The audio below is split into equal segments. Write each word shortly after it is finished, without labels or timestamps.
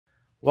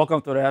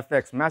Welcome to the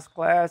FX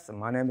Masterclass, and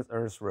my name is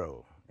Ernest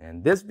Rowe.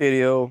 In this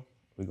video,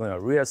 we're going to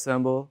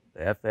reassemble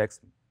the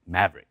FX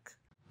Maverick.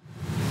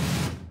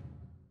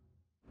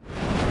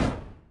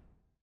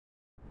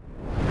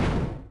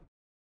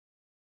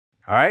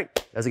 All right,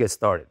 let's get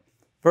started.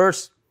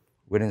 First,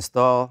 we'll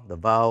install the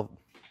valve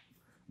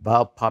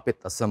poppet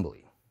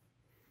assembly.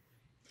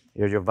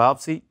 Here's your valve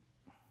seat.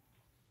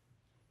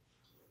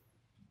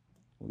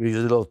 We use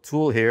a little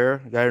tool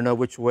here. You gotta know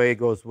which way it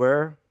goes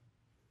where.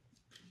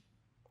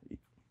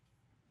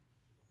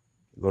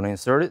 You're gonna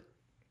insert it.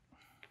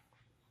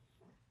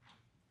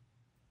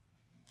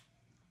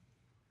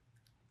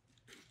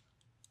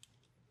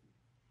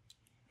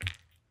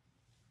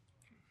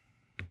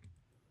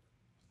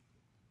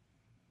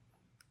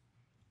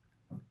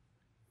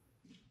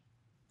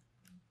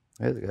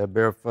 Okay, you gotta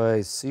verify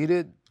it's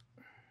seated.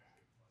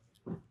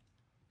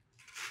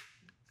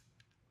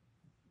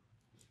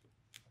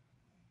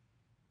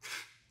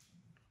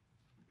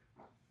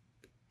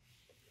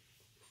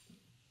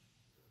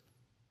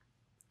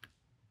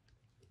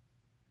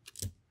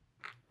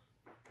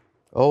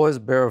 Always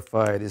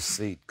verify this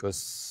seat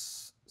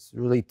because it's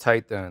really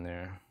tight down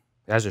there.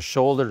 It has a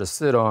shoulder to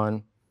sit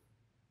on.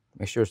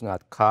 Make sure it's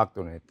not cocked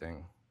or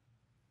anything.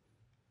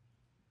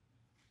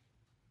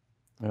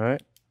 All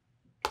right.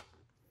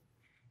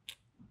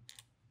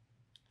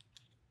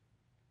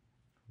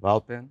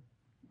 Valve pin.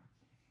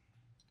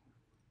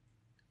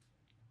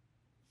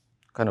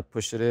 Kind of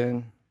push it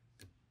in.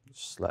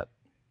 Just like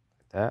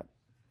that.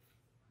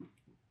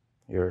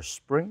 Your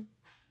spring.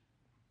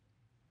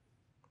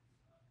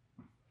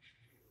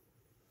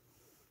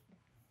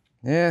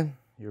 And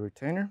your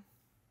retainer.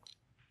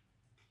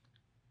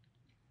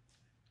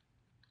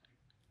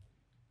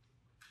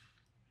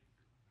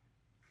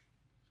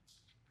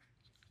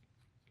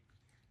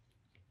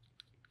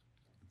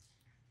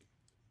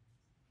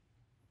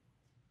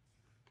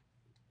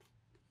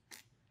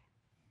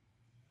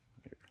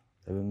 Here,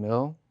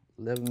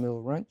 11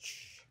 mil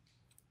wrench.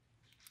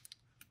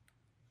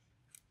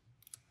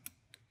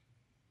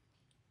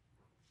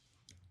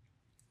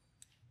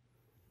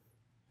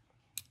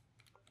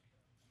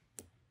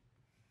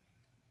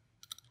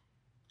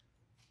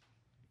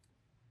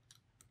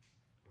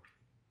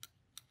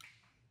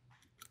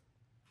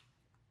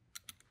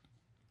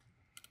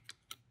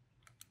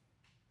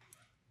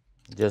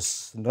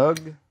 Just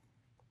snug.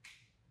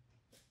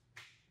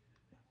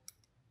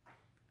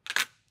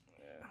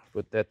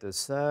 Put that to the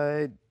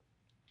side.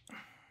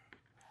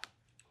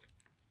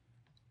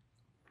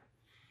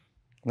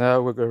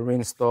 Now we're going to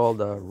reinstall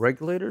the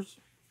regulators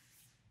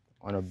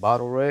on a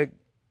bottle reg.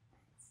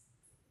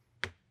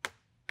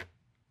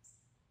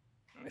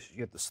 Make sure you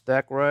get the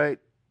stack right.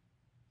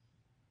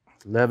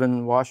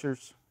 11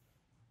 washers.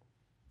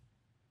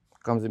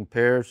 Comes in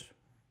pairs.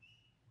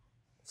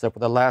 Except for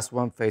the last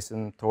one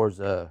facing towards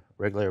the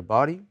regulator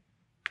body.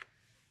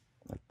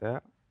 Like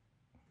that.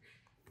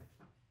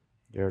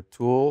 Your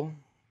tool.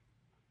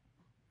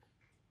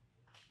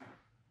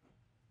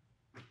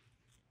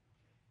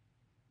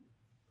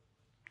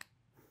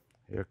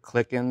 Your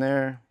click in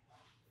there.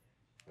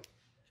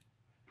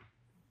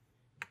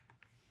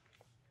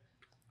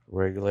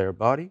 Regulator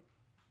body.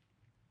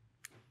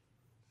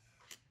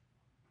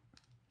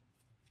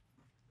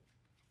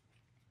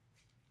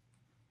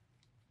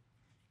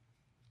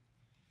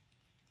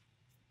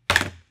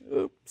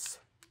 Oops.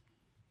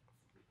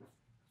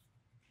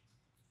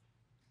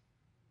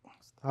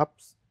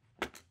 Stops.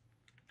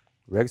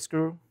 Reg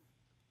screw.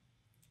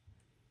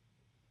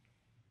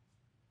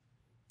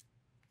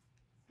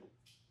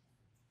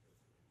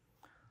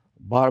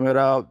 Bottom it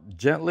out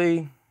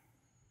gently.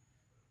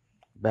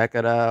 Back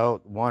it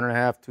out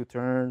 1.5, 2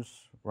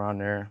 turns, around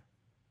there.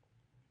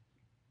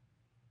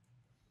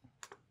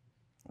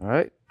 All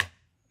right.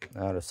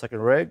 Now the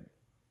second reg.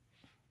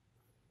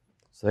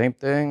 Same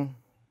thing.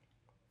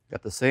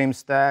 Got the same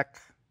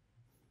stack.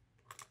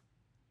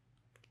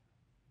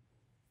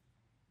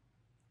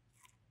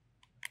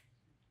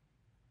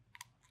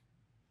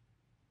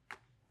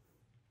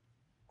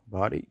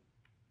 Body.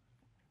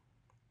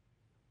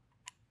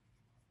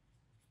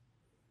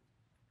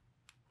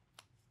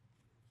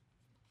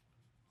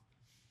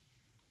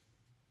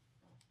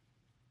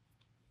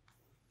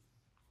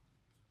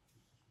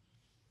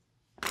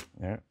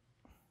 There.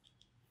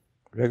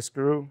 Reg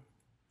screw.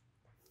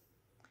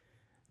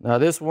 Now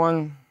this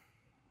one,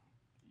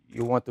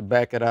 you want to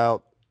back it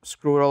out,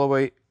 screw it all the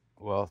way,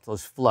 well, so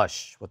it's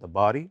flush with the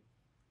body.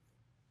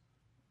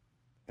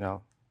 You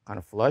know, kind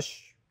of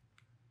flush.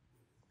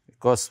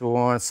 Because we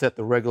want to set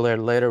the regulator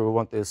later, we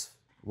want this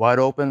wide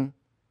open.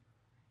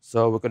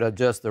 So we could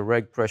adjust the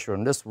reg pressure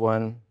on this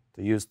one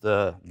to use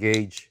the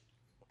gauge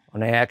on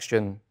the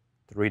action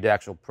to read the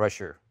actual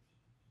pressure.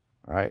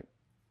 All right.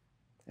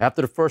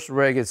 After the first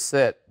reg is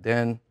set,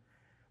 then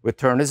we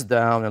turn this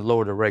down and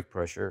lower the reg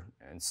pressure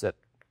and set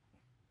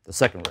the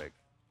second reg.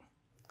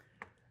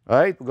 All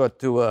right, we go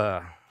to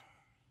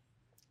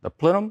the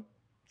plenum,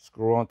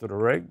 screw onto the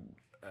reg.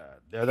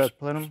 There's that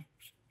plenum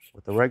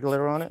with the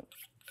regulator on it.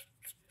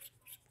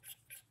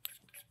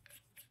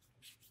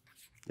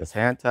 Just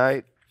hand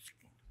tight.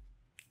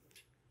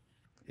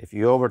 If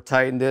you over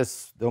tighten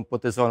this, don't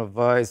put this on a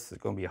vise.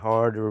 It's going to be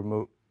hard to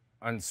remove,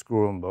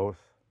 unscrew them both.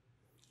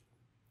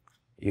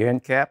 Your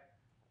end cap.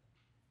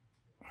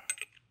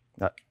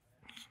 Not.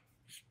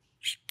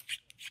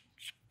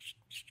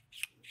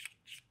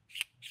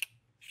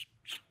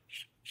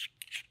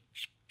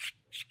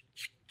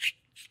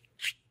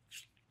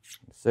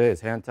 Say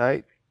it's hand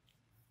tight.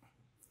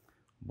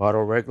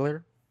 Bottle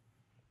regulator.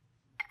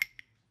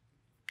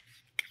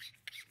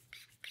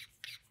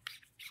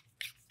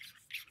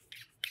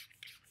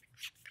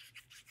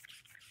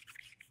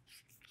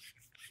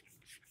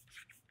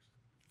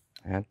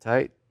 Hand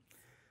tight,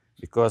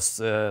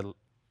 because we're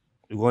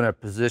going to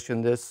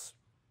position this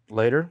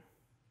later.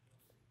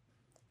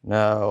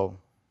 Now,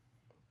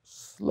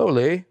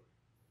 slowly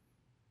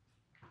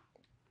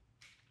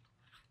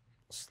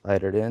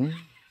slide it in.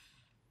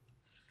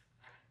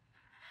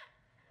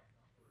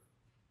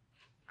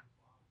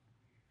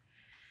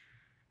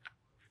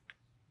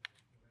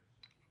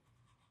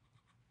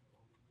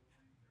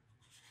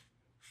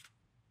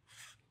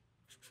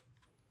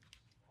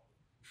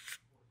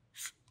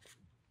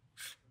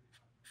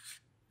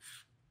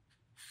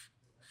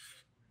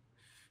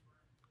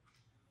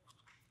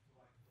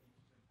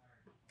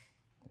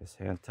 It's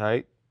hand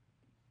tight.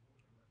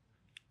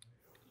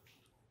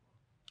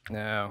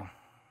 Now,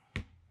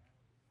 that's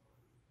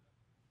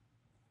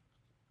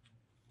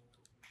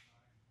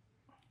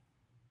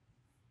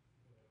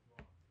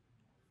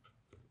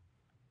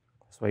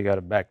why you got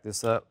to back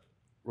this up,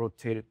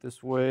 rotate it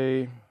this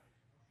way.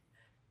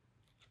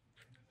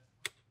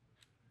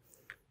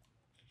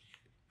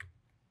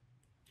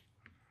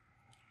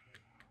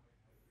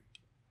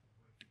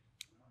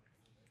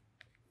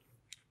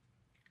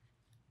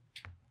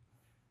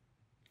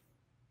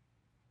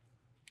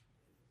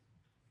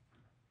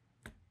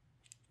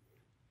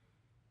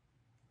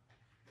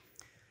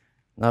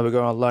 Now we're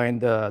going to line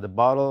the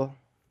bottle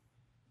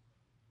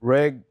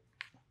reg.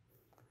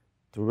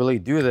 To really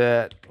do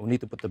that, we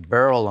need to put the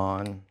barrel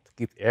on to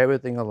keep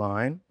everything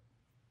aligned.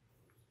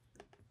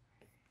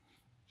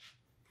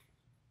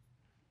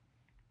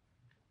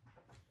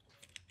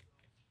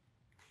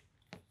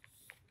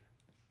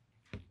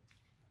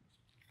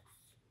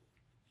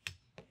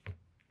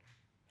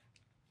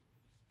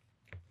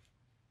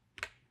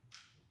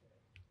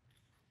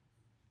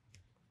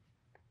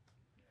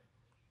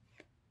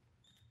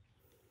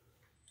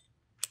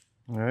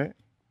 All right,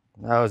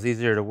 now it's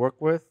easier to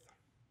work with.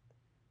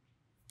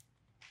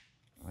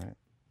 All right.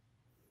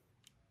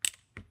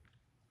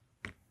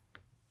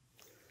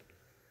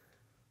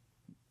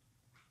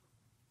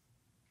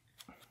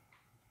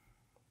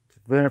 To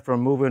prevent it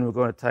from moving, we're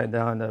going to tighten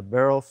down the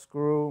barrel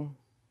screw.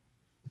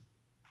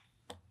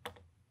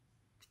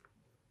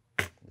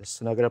 Just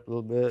snug it up a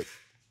little bit.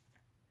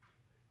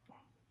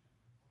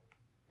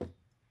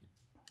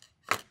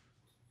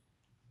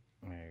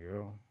 There you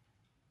go.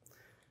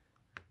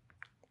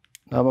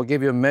 Now I'm going to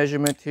give you a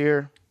measurement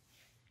here.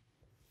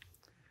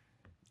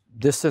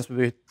 Distance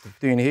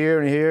between here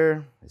and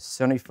here is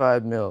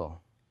 75 mil.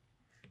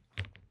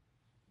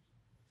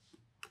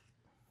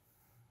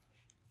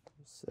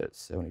 Set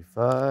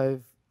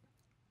 75.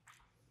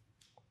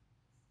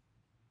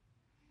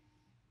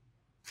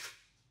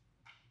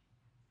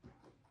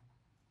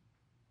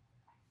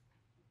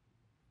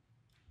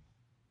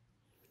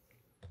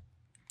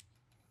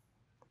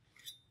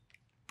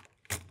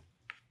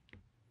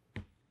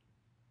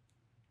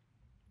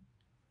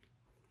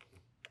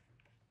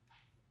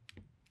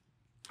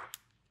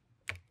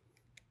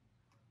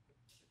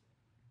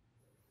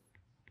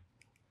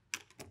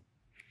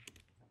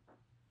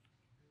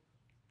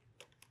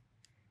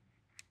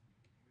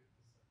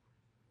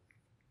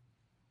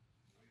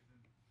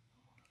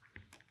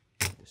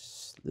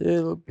 Just a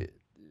little bit.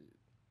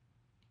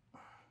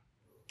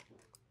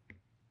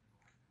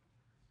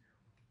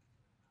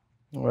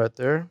 Right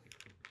there.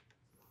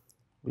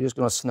 We're just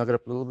going to snug it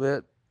up a little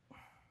bit.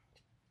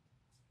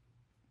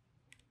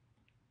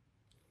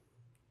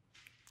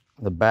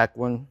 The back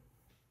one,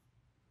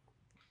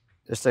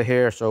 just a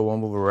hair so it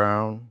won't move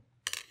around.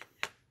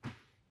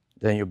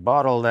 Then your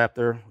bottle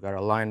adapter, got to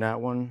align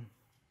that one.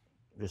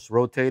 Just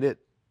rotate it.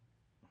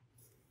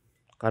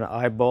 Kind of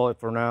eyeball it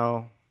for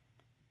now.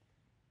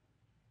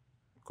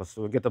 Because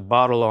we'll get the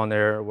bottle on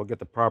there, we'll get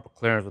the proper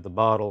clearance with the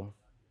bottle.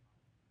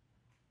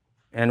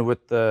 And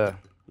with your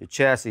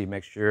chassis,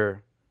 make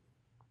sure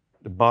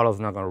the bottle's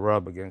not going to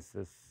rub against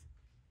this.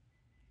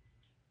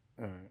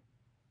 All right.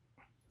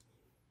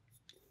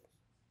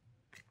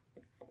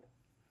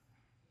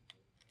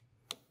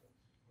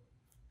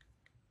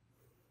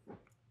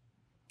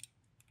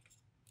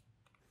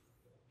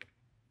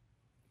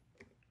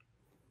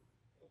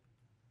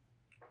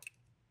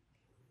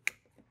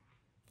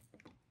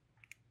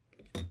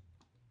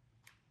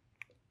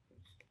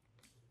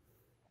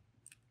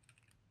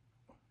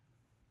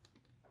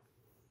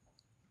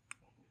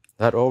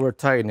 Not over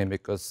tightening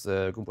because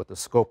we're going to put the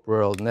scope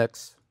rail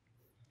next.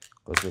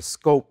 Because the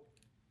scope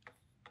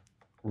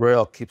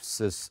rail keeps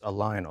this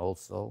aligned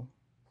also.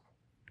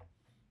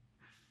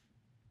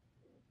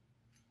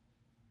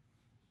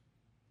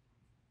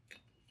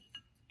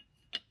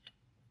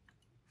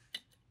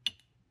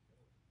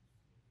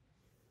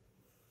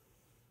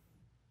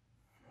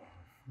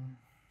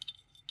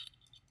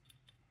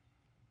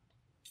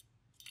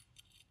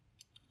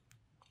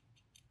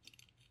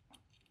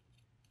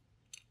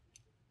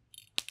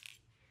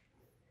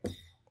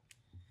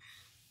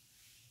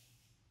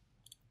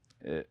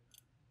 There you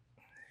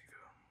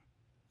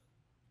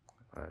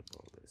go.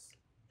 Eyeball this.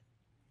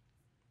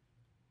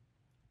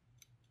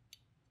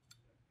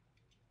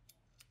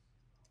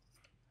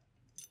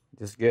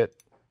 Just get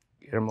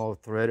them all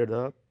threaded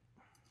up.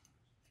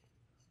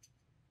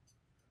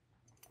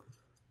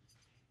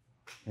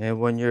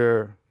 And when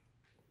you're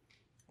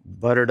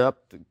buttered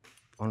up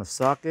on a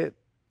socket,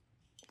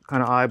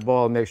 kind of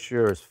eyeball, make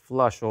sure it's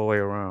flush all the way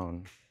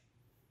around.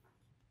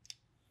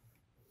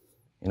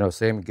 You know,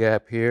 same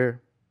gap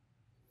here.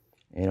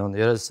 And on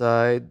the other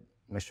side,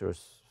 make sure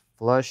it's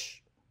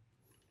flush.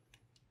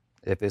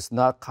 If it's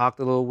not cocked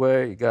a little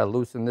way, you gotta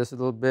loosen this a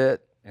little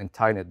bit and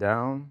tighten it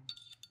down.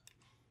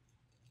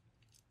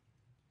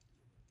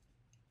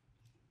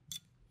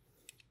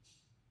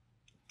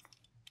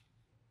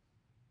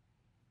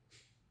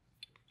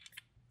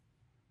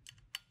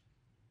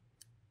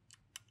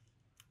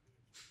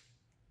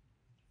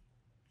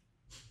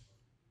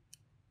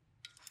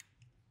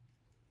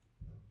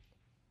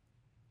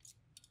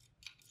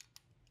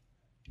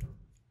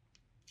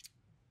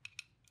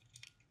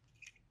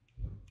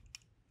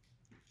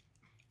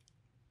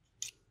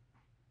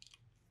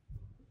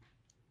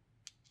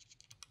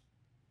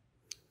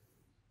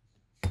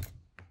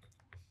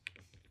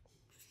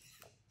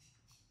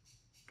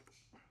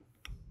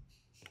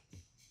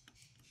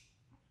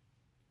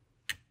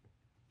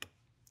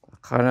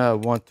 Kind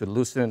of want to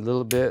loosen it a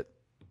little bit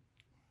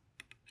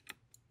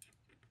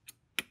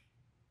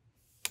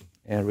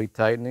and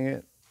retightening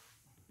it.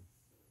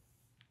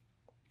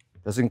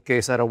 Just in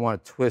case I don't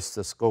want to twist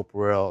the scope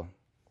rail,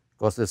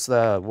 because it's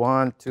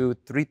 1, 2,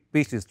 3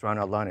 pieces trying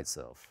to align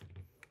itself.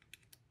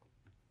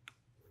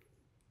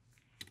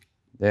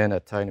 Then I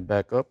tighten it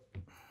back up.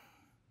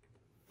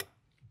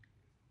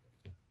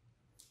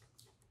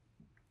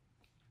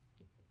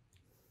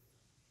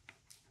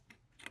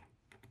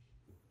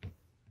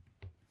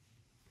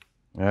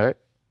 All right.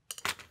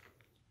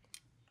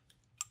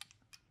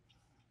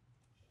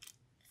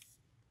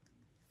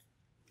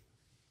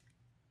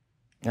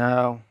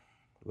 Now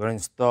we're going to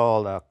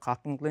install a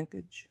cocking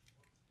linkage.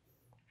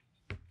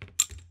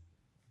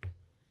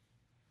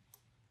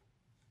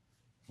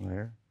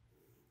 There.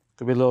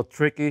 Could be a little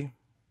tricky.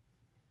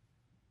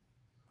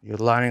 You're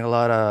lining a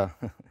lot of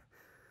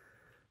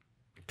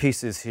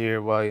pieces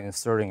here while you're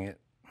inserting it.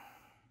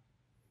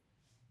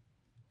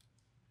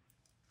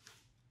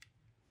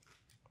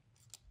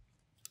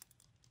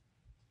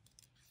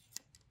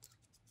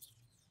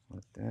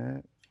 Like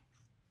that.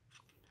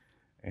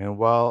 And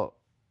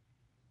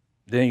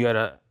then you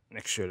gotta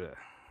make sure the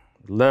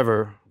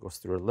lever goes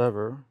through a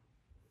lever.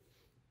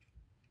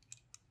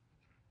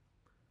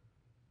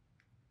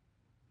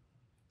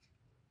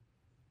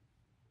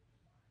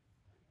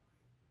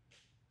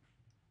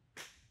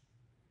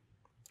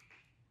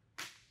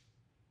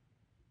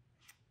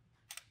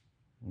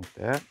 Like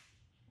that.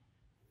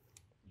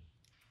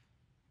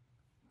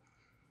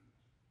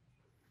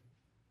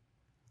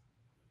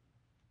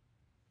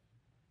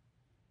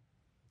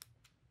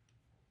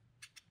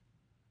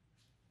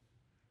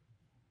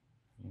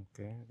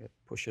 Okay,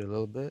 push it a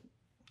little bit.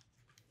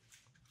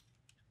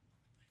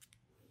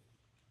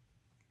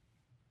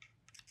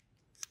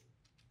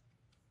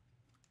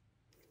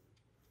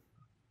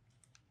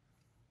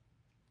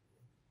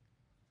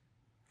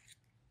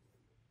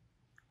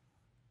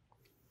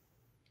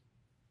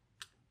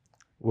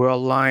 We'll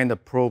align the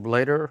probe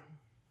later.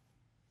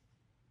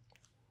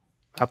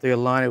 After you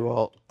align it,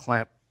 we'll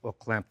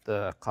clamp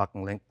the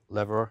cocking link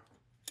lever,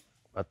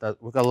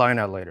 but we can align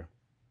that later.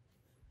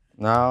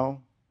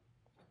 Now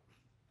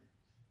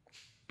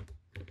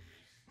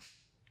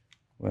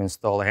we'll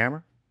install a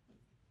hammer.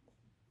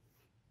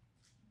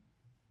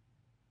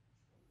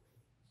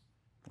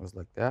 Goes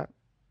like that.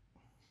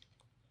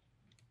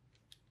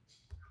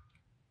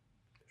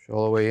 Push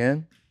all the way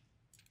in.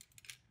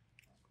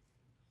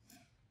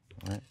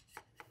 All right.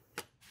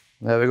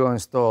 Now we're going to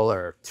install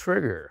our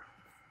trigger.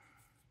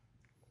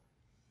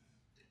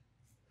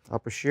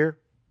 Upper shear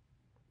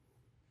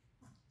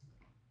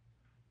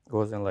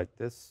goes in like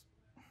this.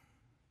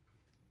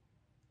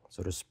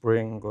 So the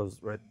spring goes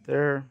right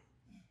there.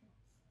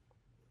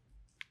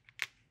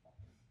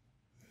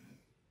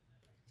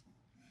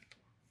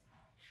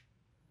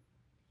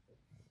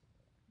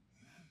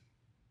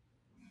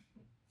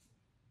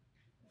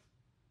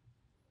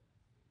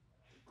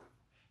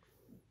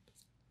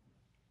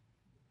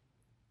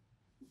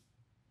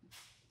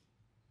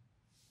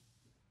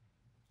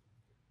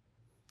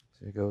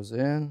 So it goes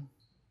in.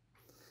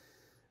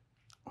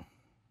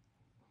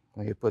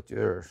 Now you put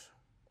your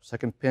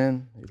second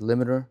pin, your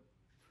limiter,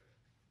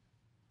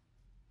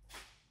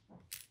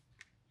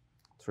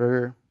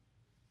 trigger.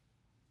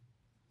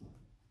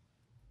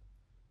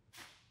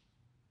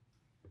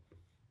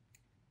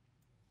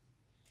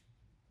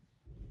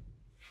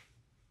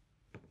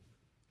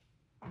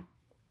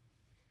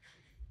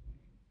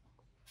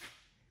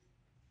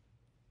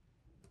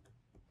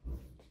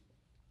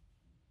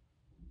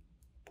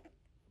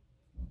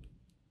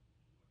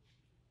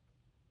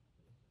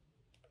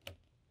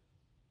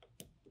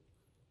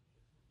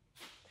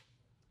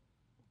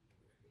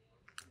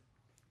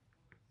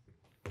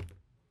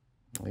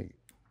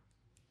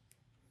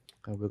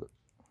 All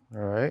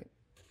right.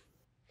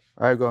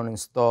 I'm going to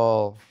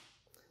install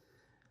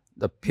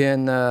the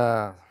pin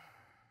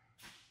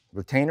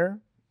retainer,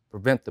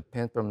 prevent the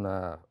pin from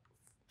uh,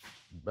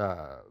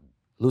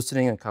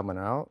 loosening and coming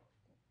out.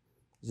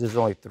 There's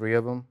only 3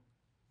 of them.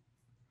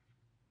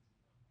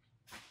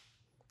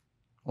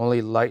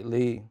 Only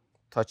lightly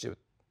touch it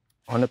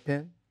on the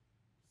pin.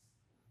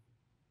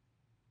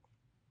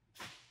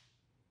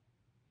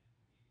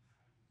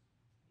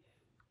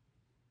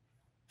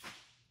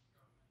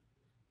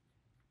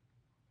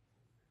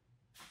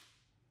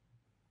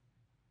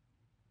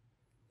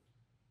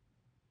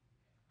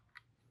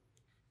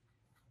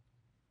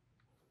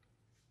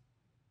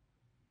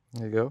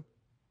 There you go.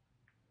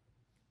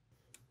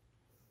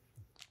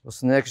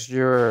 What's next?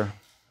 Your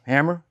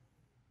hammer,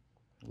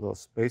 a little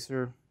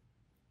spacer,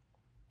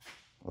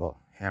 well,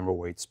 hammer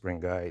weight spring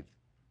guide,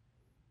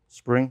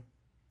 spring.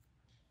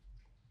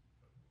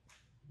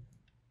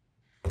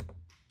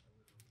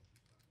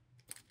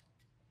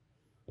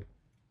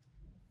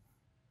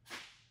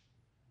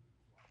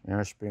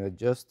 Hammer spring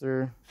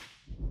adjuster.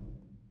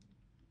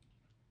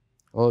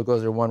 All it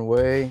goes in one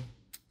way.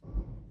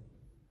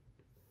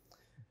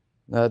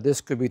 Now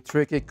this could be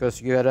tricky because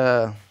you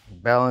gotta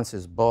balance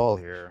his ball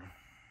here.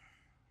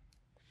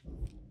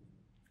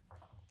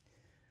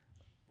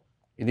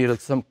 You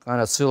need some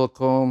kind of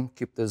silicone,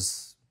 keep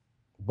this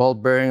ball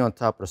bearing on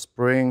top of the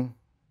spring,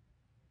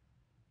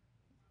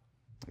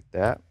 like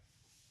that.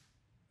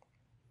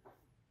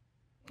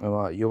 You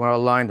want to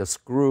align the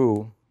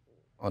screw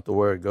onto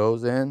where it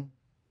goes in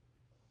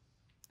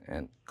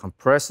and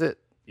compress it.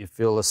 You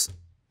feel this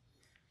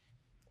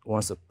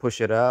wants to push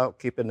it out,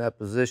 keep it in that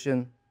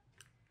position,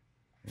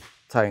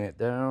 tighten it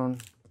down.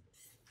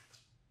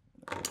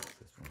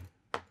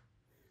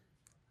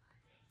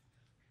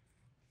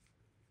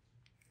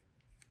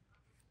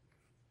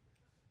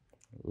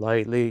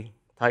 Lightly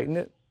tighten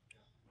it.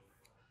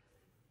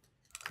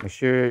 Make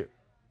sure you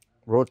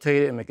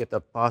rotate it and make it a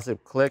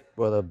positive click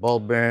where the ball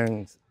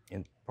bearing's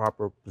in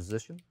proper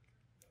position.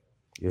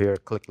 You hear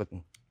it click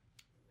clicking.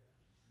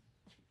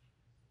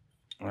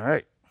 All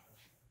right.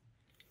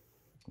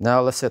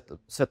 Now let's set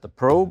the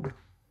probe.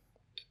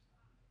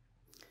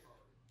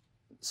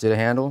 See the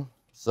handle?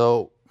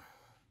 So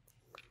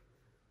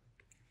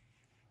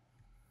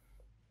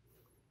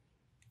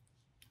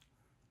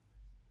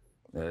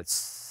let's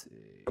see.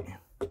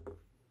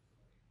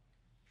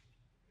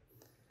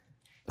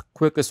 The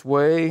quickest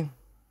way,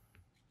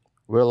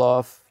 reel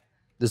off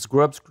this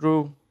grub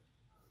screw.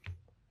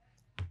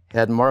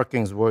 Had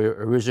markings where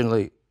you're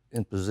originally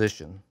in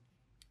position.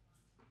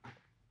 All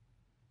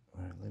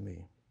right, let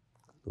me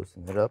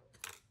loosen it up.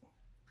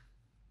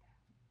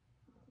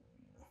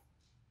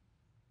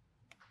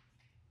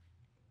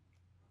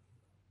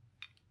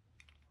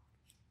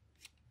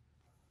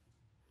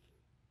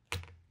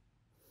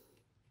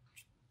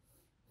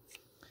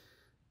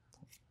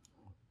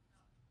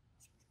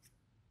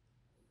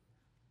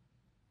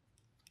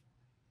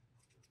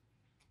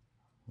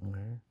 Okay.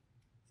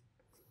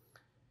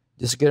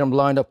 Just get them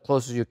lined up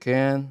close as you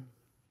can.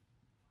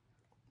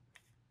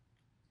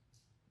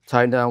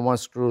 Tighten down one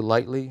screw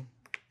lightly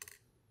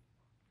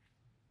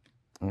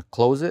and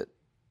close it.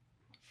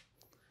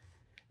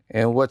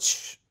 And when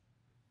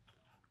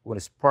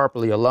it's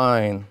properly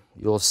aligned,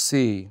 you'll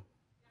see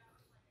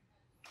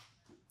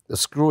the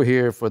screw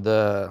here for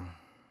the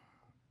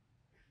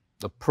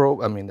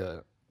probe. I mean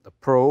the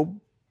probe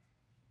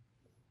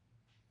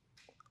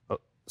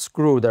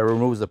screw that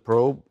removes the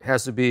probe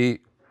has to be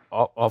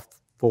off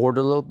forward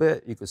a little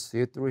bit. You can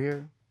see it through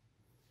here.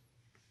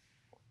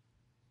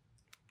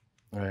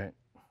 All right.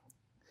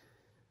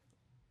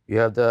 You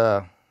have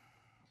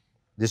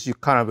this you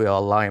kind of the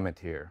alignment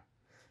here.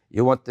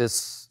 You want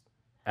this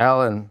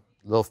Allen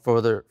a little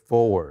further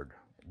forward,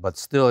 but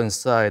still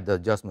inside the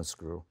adjustment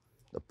screw,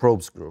 the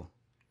probe screw.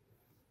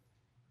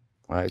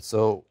 All right,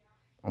 so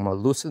I'm gonna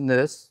loosen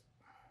this.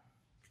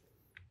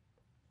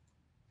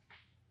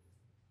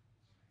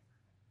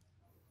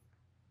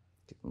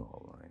 Keep them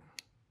all aligned.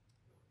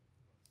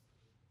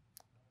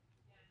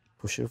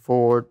 Push it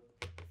forward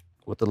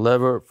with the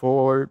lever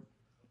forward.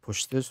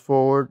 Push this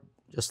forward,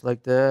 just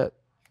like that.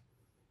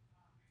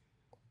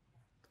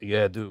 You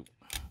gotta do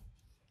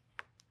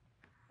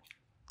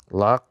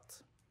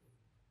locked.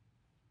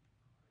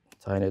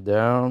 Tighten it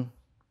down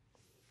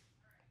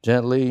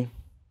gently.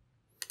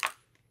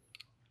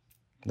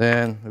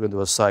 Then we're gonna do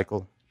a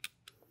cycle.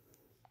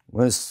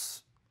 When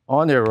it's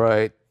on there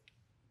right,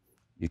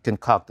 you can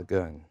cock the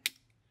gun.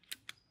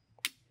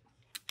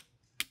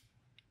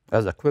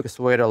 That's the quickest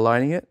way to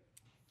aligning it.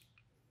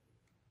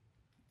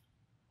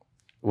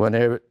 When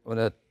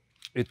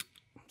it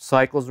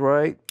cycles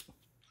right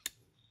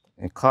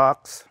and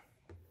cocks,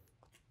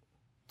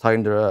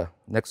 tighten the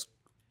next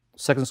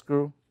second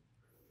screw.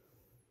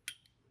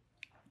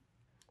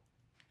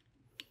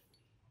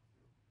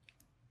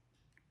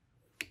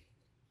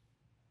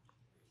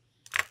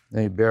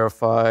 Then you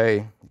verify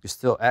you can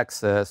still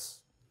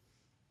access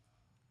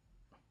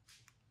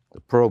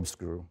the probe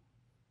screw.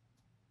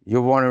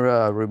 You want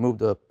to remove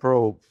the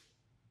probe,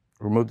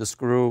 remove the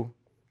screw,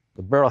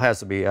 The barrel has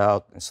to be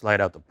out and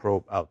slide out the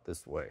probe out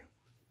this way.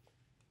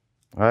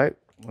 All right,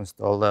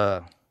 install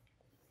the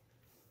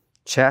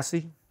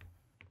chassis.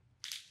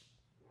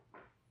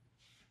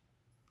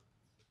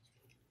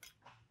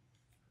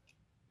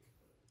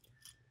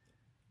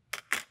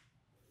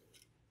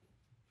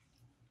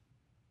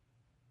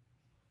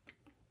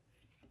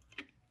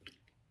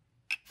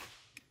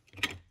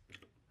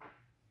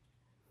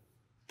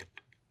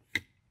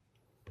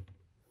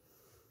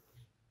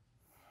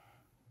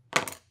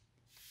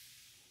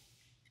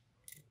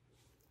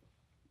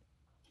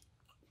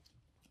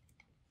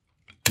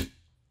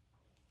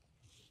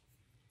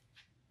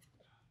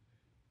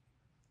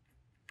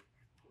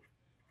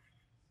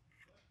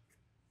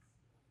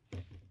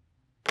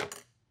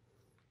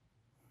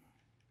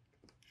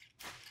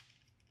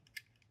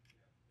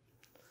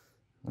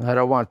 I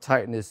don't want to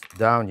tighten this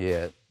down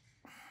yet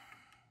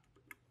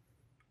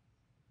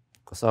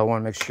because I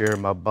want to make sure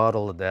my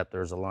bottle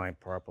adapter is aligned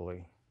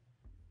properly.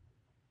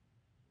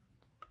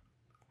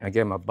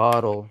 Again, my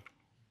bottle,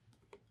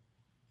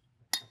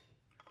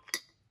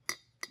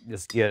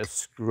 just get it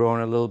screwed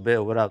a little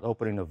bit without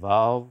opening the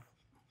valve.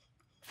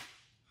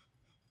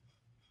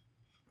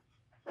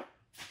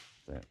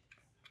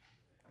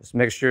 Just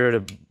make sure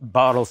the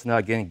bottle's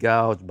not getting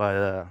gouged by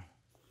the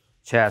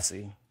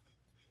chassis.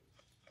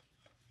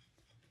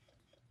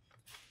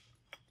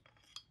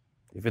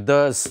 If it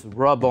does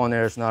rub on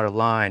there, it's not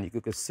aligned.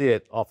 You could see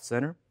it off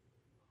center.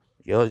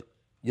 You'll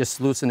just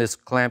loosen this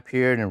clamp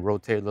here and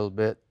rotate a little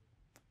bit.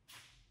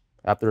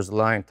 After it's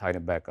aligned,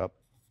 tighten it back up.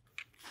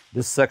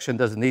 This section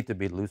doesn't need to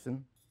be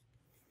loosened.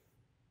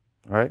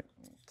 All right,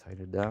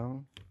 tighten it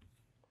down.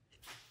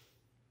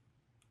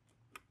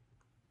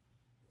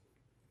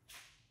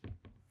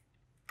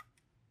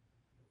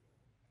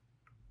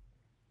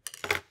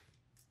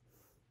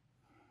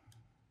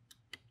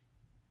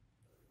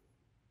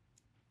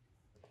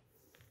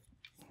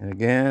 And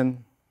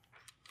again,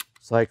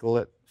 cycle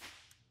it.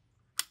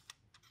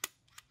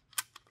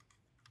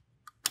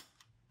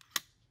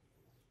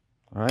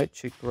 All right,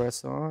 cheek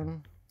press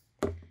on.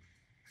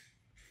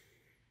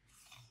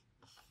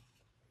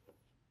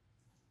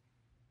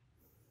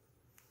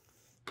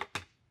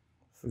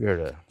 Figure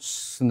to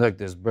snug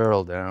this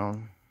barrel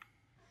down.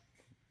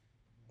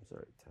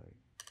 Sorry,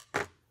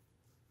 tight.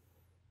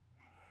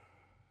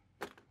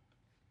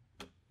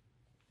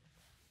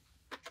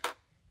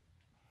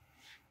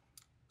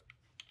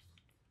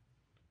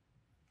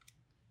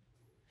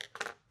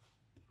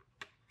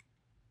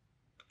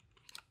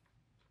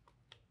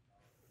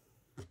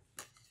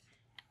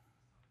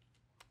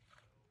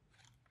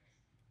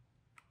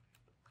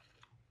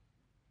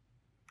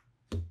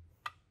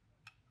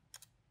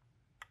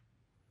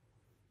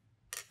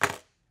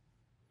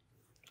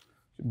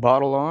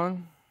 Bottle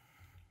on.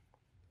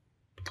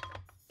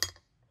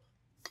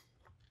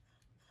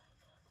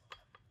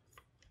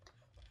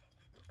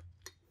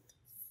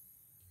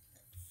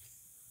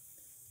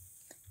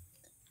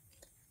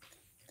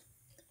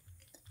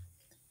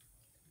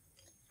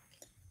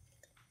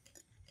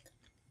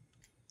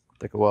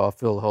 Take a while to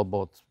fill the whole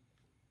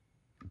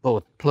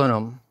both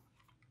plenum.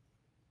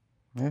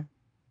 Yeah.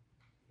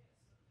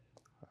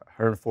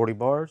 140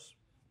 bars.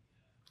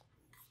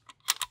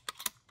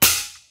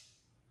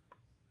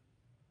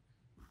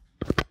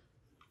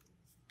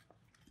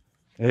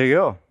 There you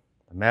go.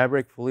 The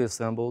Maverick fully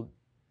assembled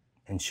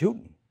and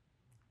shooting.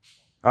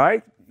 All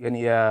right.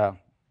 Any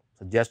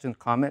suggestions,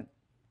 comment?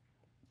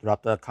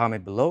 Drop the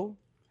comment below,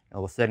 and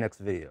we'll see you next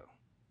video.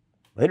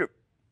 Later.